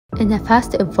In a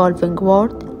fast evolving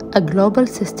world, a global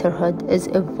sisterhood is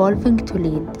evolving to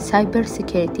lead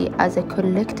cybersecurity as a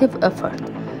collective effort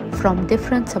from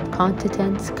different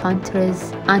subcontinents,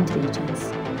 countries, and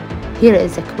regions. Here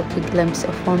is a quick glimpse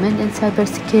of women in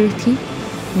cybersecurity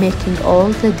making all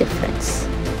the difference.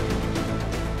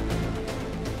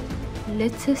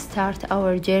 Let's start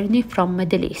our journey from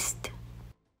Middle East.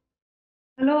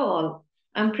 Hello all,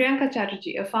 I'm Priyanka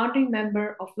Chatterjee, a founding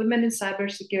member of Women in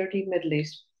Cybersecurity Middle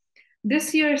East.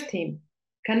 This year's theme,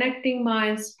 Connecting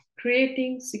Minds,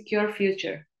 Creating Secure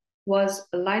Future, was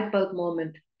a light bulb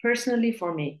moment personally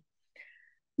for me.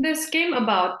 This came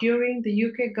about during the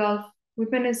UK Gulf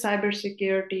Women in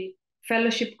Cybersecurity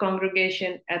Fellowship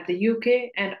Congregation at the UK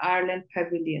and Ireland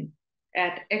Pavilion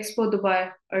at Expo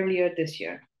Dubai earlier this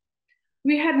year.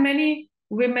 We had many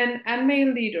women and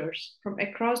male leaders from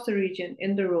across the region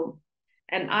in the room,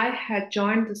 and I had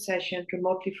joined the session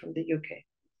remotely from the UK.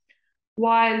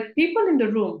 While people in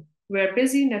the room were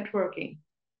busy networking,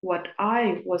 what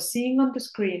I was seeing on the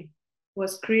screen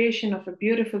was creation of a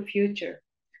beautiful future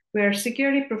where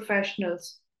security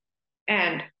professionals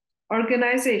and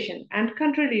organization and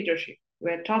country leadership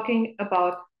were talking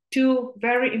about two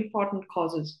very important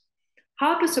causes: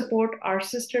 how to support our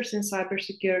sisters in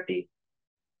cybersecurity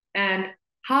and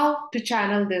how to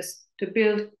channel this to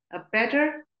build a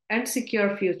better and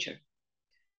secure future.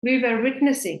 We were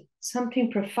witnessing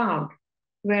something profound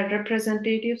where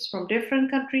representatives from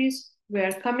different countries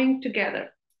were coming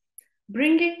together,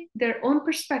 bringing their own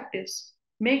perspectives,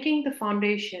 making the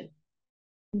foundation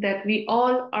that we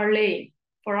all are laying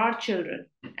for our children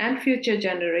and future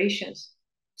generations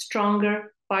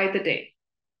stronger by the day.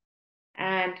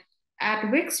 And at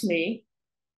WIXME,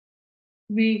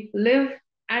 we live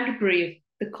and breathe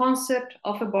the concept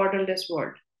of a borderless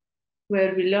world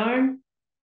where we learn,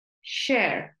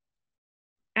 share,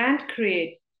 and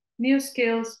create new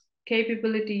skills,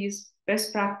 capabilities,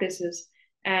 best practices,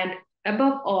 and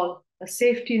above all, a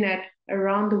safety net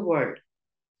around the world.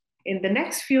 In the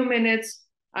next few minutes,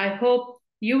 I hope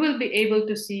you will be able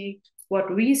to see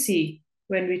what we see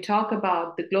when we talk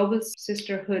about the global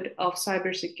sisterhood of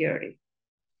cybersecurity.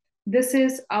 This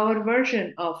is our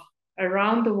version of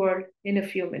Around the World in a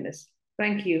Few Minutes.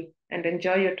 Thank you and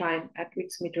enjoy your time at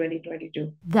WIXME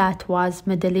 2022. That was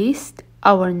Middle East.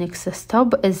 Our next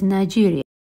stop is Nigeria.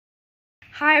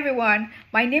 Hi everyone,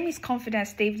 my name is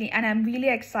Confidence Stavely and I'm really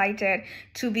excited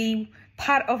to be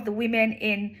part of the Women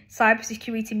in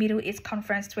Cybersecurity Middle East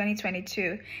Conference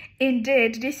 2022.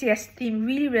 Indeed, this year's theme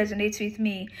really resonates with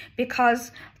me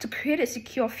because to create a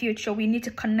secure future, we need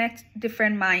to connect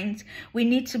different minds. We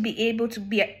need to be able to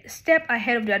be a step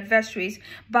ahead of the adversaries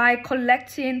by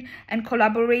collecting and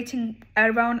collaborating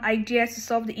around ideas to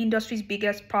solve the industry's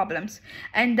biggest problems.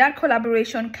 And that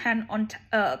collaboration can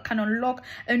unlock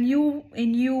a new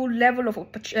level of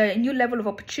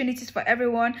opportunities for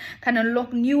everyone, can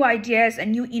unlock new ideas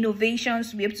and new innovations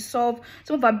to be able to solve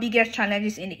some of our biggest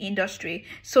challenges in the industry.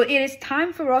 So it is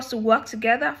time for us to work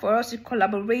together, for us to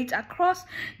collaborate across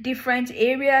different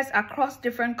areas, across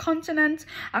different continents,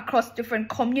 across different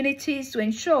communities to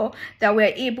ensure that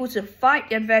we're able to fight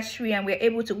the adversary and we're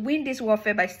able to win this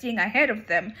warfare by staying ahead of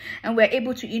them, and we're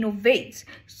able to innovate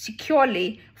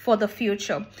securely for the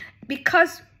future.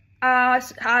 Because our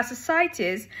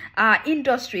societies, our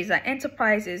industries, our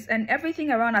enterprises, and everything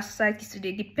around our societies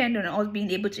today depend on us being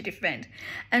able to defend.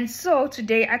 And so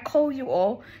today I call you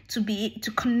all to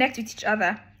connect with each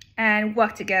other and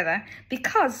work together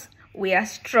because we are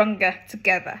stronger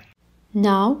together.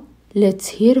 Now let's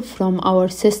hear from our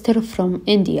sister from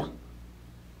India.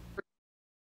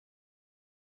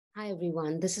 Hi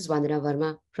everyone, this is Vandana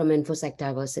Verma from InfoSec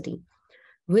Diversity.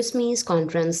 WISME's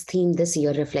conference theme this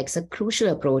year reflects a crucial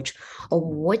approach of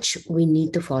which we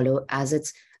need to follow, as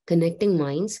it's connecting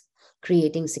minds,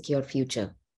 creating secure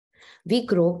future. We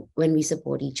grow when we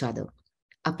support each other,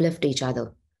 uplift each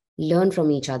other, learn from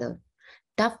each other.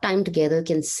 Tough time together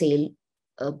can sail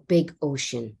a big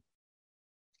ocean.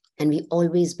 And we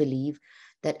always believe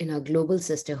that in our global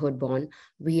sisterhood bond,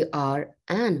 we are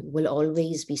and will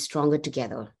always be stronger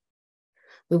together.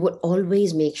 We will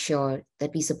always make sure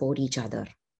that we support each other.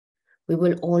 We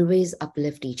will always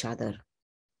uplift each other.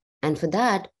 And for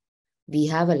that, we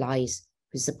have allies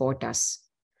who support us,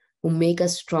 who make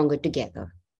us stronger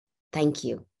together. Thank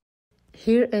you.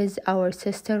 Here is our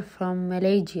sister from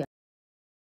Malaysia.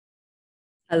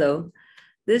 Hello,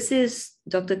 this is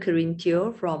Dr. Karin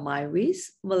Teo from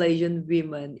MyWIS, Malaysian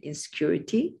Women in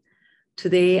Security.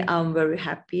 Today, I'm very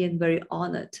happy and very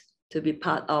honored to be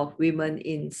part of Women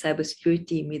in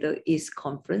Cybersecurity Middle East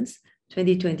Conference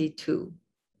 2022.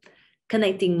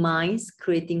 Connecting minds,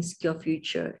 creating secure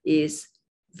future is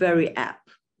very apt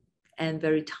and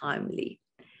very timely.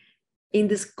 In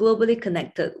this globally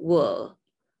connected world,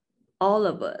 all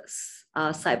of us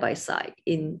are side by side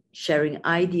in sharing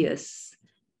ideas,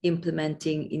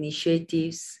 implementing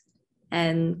initiatives,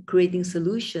 and creating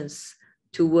solutions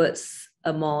towards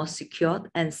a more secure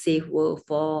and safe world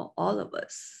for all of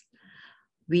us.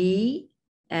 We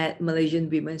at Malaysian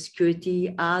Women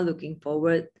Security are looking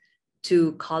forward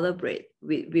to collaborate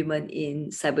with women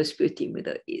in cybersecurity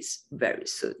Middle East very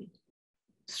soon.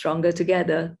 Stronger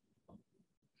together.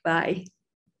 Bye.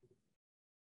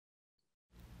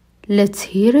 Let's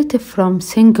hear it from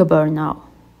Singapore now.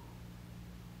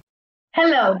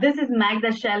 Hello, this is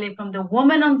Magda Shelley from the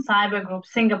Women on Cyber Group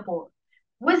Singapore.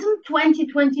 WISM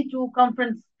 2022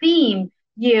 conference theme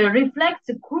year reflects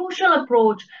a crucial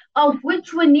approach of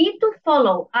which we need to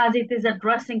follow as it is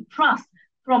addressing trust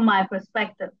from my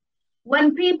perspective.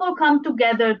 When people come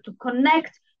together to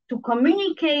connect, to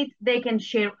communicate, they can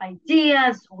share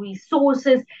ideas,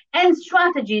 resources, and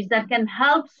strategies that can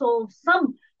help solve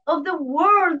some of the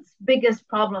world's biggest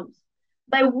problems.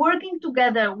 By working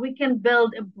together, we can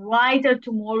build a brighter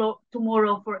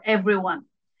tomorrow for everyone.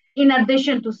 In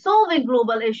addition to solving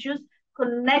global issues,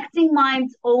 connecting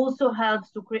minds also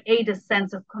helps to create a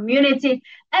sense of community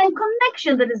and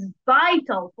connection that is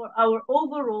vital for our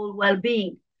overall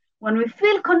well-being. When we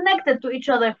feel connected to each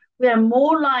other, we are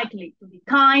more likely to be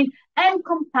kind and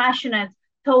compassionate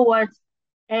towards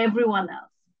everyone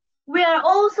else. We are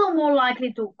also more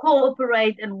likely to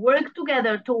cooperate and work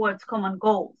together towards common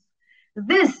goals.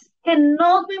 This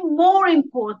cannot be more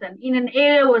important in an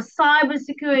area where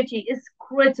cybersecurity is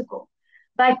critical.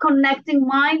 By connecting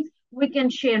minds, we can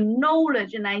share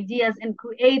knowledge and ideas and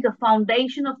create a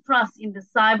foundation of trust in the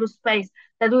cyberspace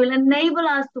that will enable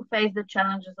us to face the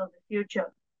challenges of the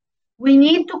future. We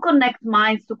need to connect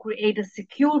minds to create a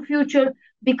secure future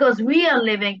because we are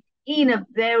living in a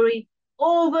very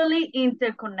overly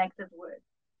interconnected world.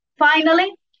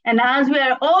 Finally, and as we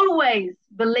are always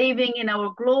believing in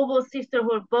our global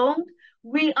sisterhood bond,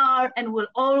 we are and will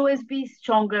always be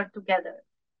stronger together.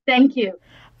 Thank you.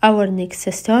 Our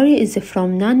next story is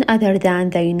from none other than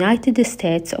the United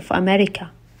States of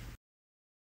America.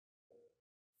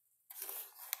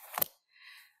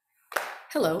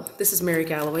 Hello, this is Mary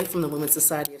Galloway from the Women's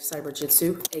Society of Cyber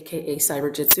Jitsu, aka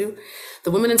Cyber Jitsu.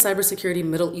 The Women in Cybersecurity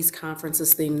Middle East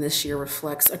Conference's theme this year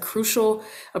reflects a crucial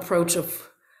approach of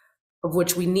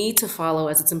which we need to follow,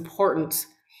 as it's important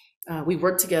we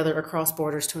work together across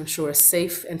borders to ensure a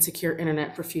safe and secure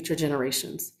internet for future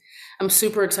generations. I'm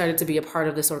super excited to be a part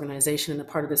of this organization and a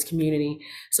part of this community,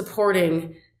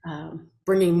 supporting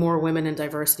bringing more women and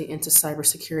diversity into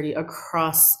cybersecurity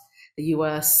across the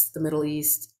US, the Middle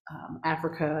East,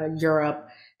 Africa, Europe,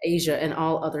 Asia, and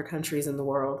all other countries in the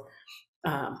world.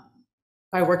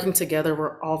 By working together,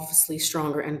 we're obviously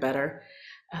stronger and better,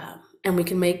 and we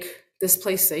can make this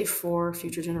place safe for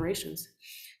future generations.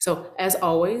 So as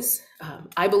always,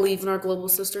 I believe in our global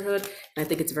sisterhood, and I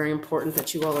think it's very important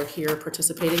that you all are here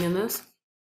participating in this.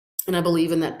 And I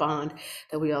believe in that bond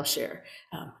that we all share.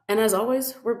 And as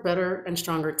always, we're better and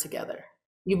stronger together.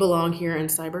 You belong here in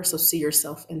cyber, so see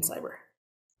yourself in cyber.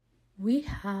 We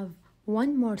have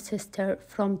one more sister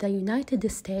from the United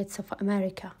States of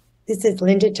America. This is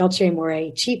Linda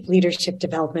Delche-Moray, Chief Leadership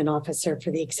Development Officer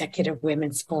for the Executive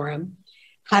Women's Forum.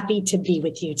 Happy to be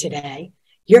with you today.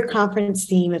 Your conference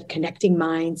theme of connecting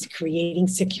minds, creating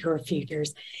secure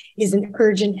futures is an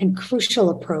urgent and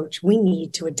crucial approach we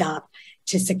need to adopt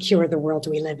to secure the world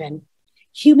we live in.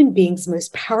 Human beings'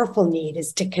 most powerful need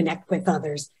is to connect with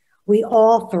others. We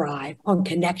all thrive on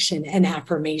connection and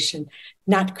affirmation,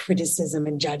 not criticism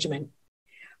and judgment.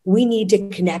 We need to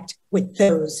connect with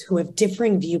those who have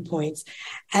differing viewpoints,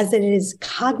 as it is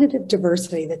cognitive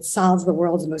diversity that solves the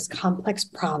world's most complex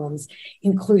problems,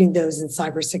 including those in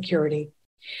cybersecurity.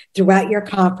 Throughout your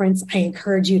conference, I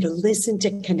encourage you to listen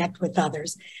to connect with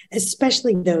others,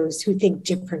 especially those who think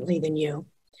differently than you.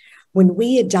 When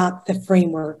we adopt the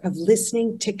framework of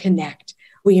listening to connect,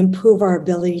 we improve our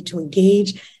ability to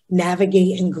engage,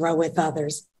 navigate, and grow with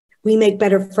others. We make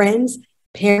better friends,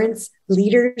 parents,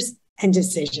 leaders, and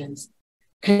decisions.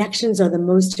 Connections are the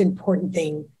most important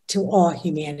thing to all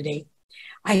humanity.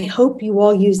 I hope you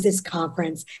all use this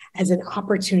conference as an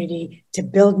opportunity to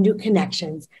build new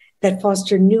connections that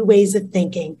foster new ways of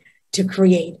thinking to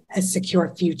create a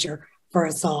secure future for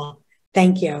us all.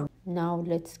 Thank you. Now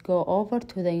let's go over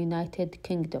to the United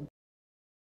Kingdom.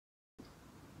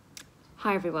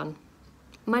 Hi everyone,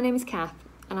 my name is Kath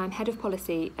and I'm Head of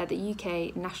Policy at the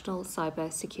UK National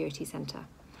Cyber Security Centre.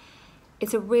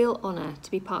 It's a real honour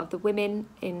to be part of the Women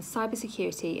in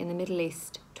Cybersecurity in the Middle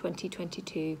East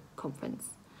 2022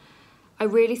 conference. I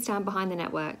really stand behind the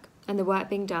network and the work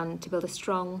being done to build a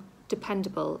strong,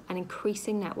 dependable and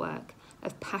increasing network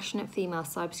of passionate female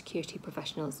cybersecurity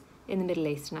professionals in the Middle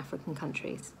East and African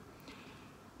countries.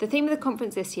 The theme of the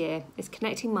conference this year is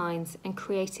connecting minds and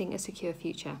creating a secure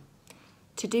future.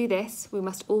 To do this, we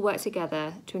must all work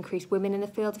together to increase women in the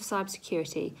field of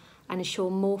cybersecurity and ensure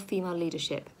more female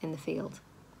leadership in the field.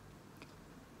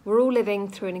 We're all living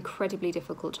through an incredibly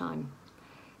difficult time.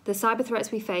 The cyber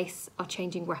threats we face are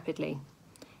changing rapidly.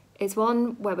 It's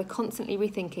one where we're constantly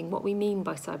rethinking what we mean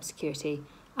by cybersecurity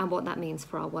and what that means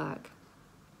for our work.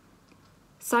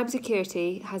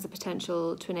 Cybersecurity has the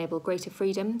potential to enable greater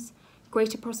freedoms,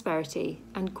 greater prosperity,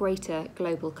 and greater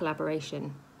global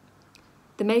collaboration.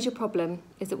 The major problem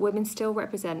is that women still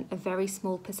represent a very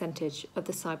small percentage of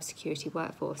the cybersecurity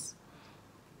workforce.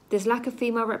 This lack of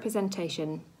female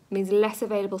representation means less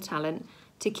available talent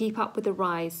to keep up with the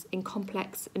rise in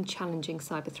complex and challenging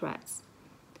cyber threats.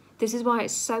 This is why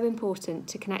it's so important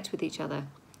to connect with each other,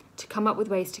 to come up with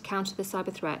ways to counter the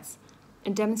cyber threats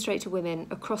and demonstrate to women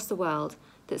across the world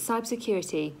that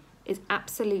cybersecurity is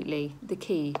absolutely the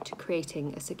key to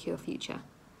creating a secure future.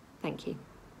 Thank you.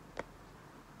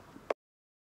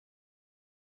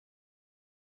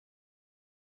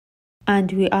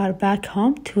 And we are back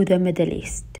home to the Middle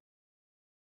East.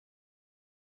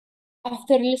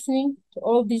 After listening to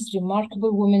all these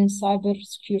remarkable women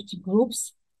cybersecurity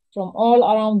groups from all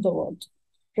around the world,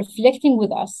 reflecting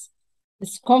with us,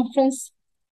 this conference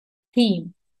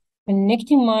theme,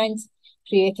 connecting minds,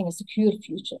 creating a secure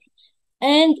future,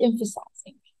 and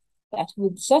emphasizing that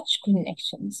with such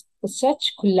connections, with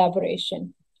such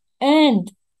collaboration,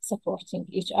 and supporting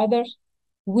each other,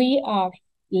 we are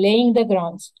laying the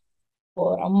grounds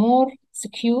for a more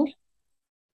secure,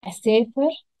 a safer,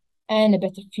 and a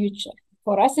better future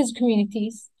for us as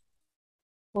communities,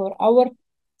 for our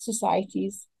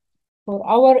societies, for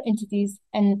our entities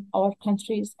and our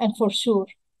countries, and for sure,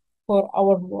 for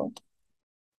our world.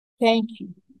 Thank you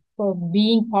for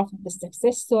being part of the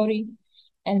success story,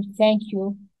 and thank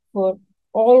you for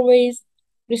always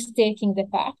restating the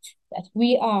fact that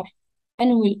we are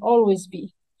and will always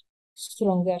be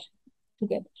stronger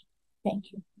together.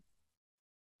 Thank you.